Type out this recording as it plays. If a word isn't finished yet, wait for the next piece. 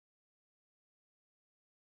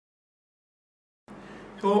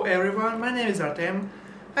Hello everyone, my name is Artem.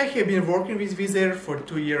 I have been working with Wizz Air for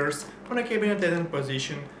 2 years on a cabin attendant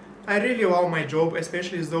position. I really love my job,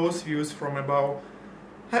 especially those views from above.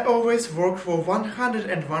 I always work for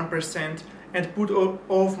 101% and put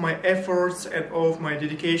all of my efforts and all of my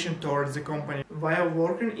dedication towards the company. While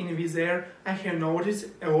working in Wizz Air, I have noticed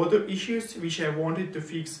a lot of issues which I wanted to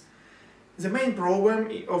fix. The main problem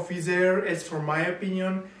of Wizz Air, as for my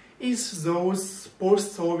opinion, is those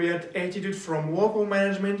post-Soviet attitude from local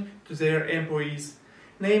management to their employees.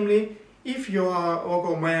 Namely, if you are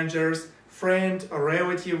local manager's friend or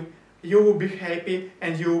relative, you will be happy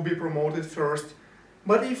and you will be promoted first.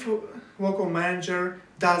 But if local manager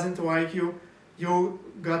doesn't like you, you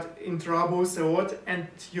got in troubles a lot and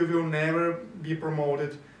you will never be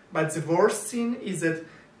promoted. But the worst thing is that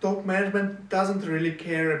top management doesn't really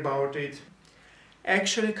care about it.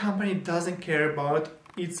 Actually, company doesn't care about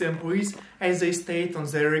its employees as they state on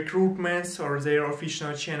their recruitments or their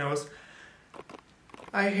official channels.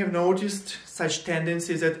 I have noticed such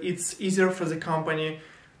tendencies that it's easier for the company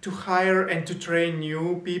to hire and to train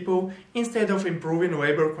new people instead of improving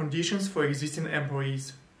labor conditions for existing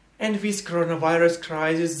employees. And with coronavirus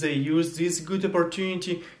crisis, they use this good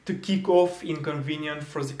opportunity to kick off inconvenience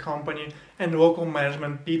for the company and local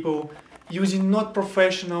management people, using not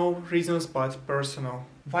professional reasons but personal.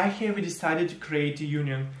 Why have we decided to create a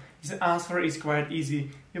union? The answer is quite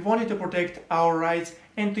easy. We wanted to protect our rights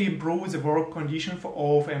and to improve the work condition for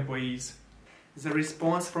all of employees. The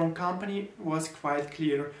response from company was quite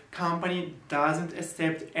clear. Company doesn't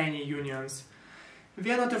accept any unions.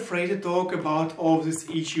 We are not afraid to talk about all these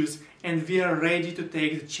issues and we are ready to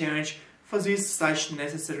take the challenge for these such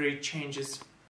necessary changes.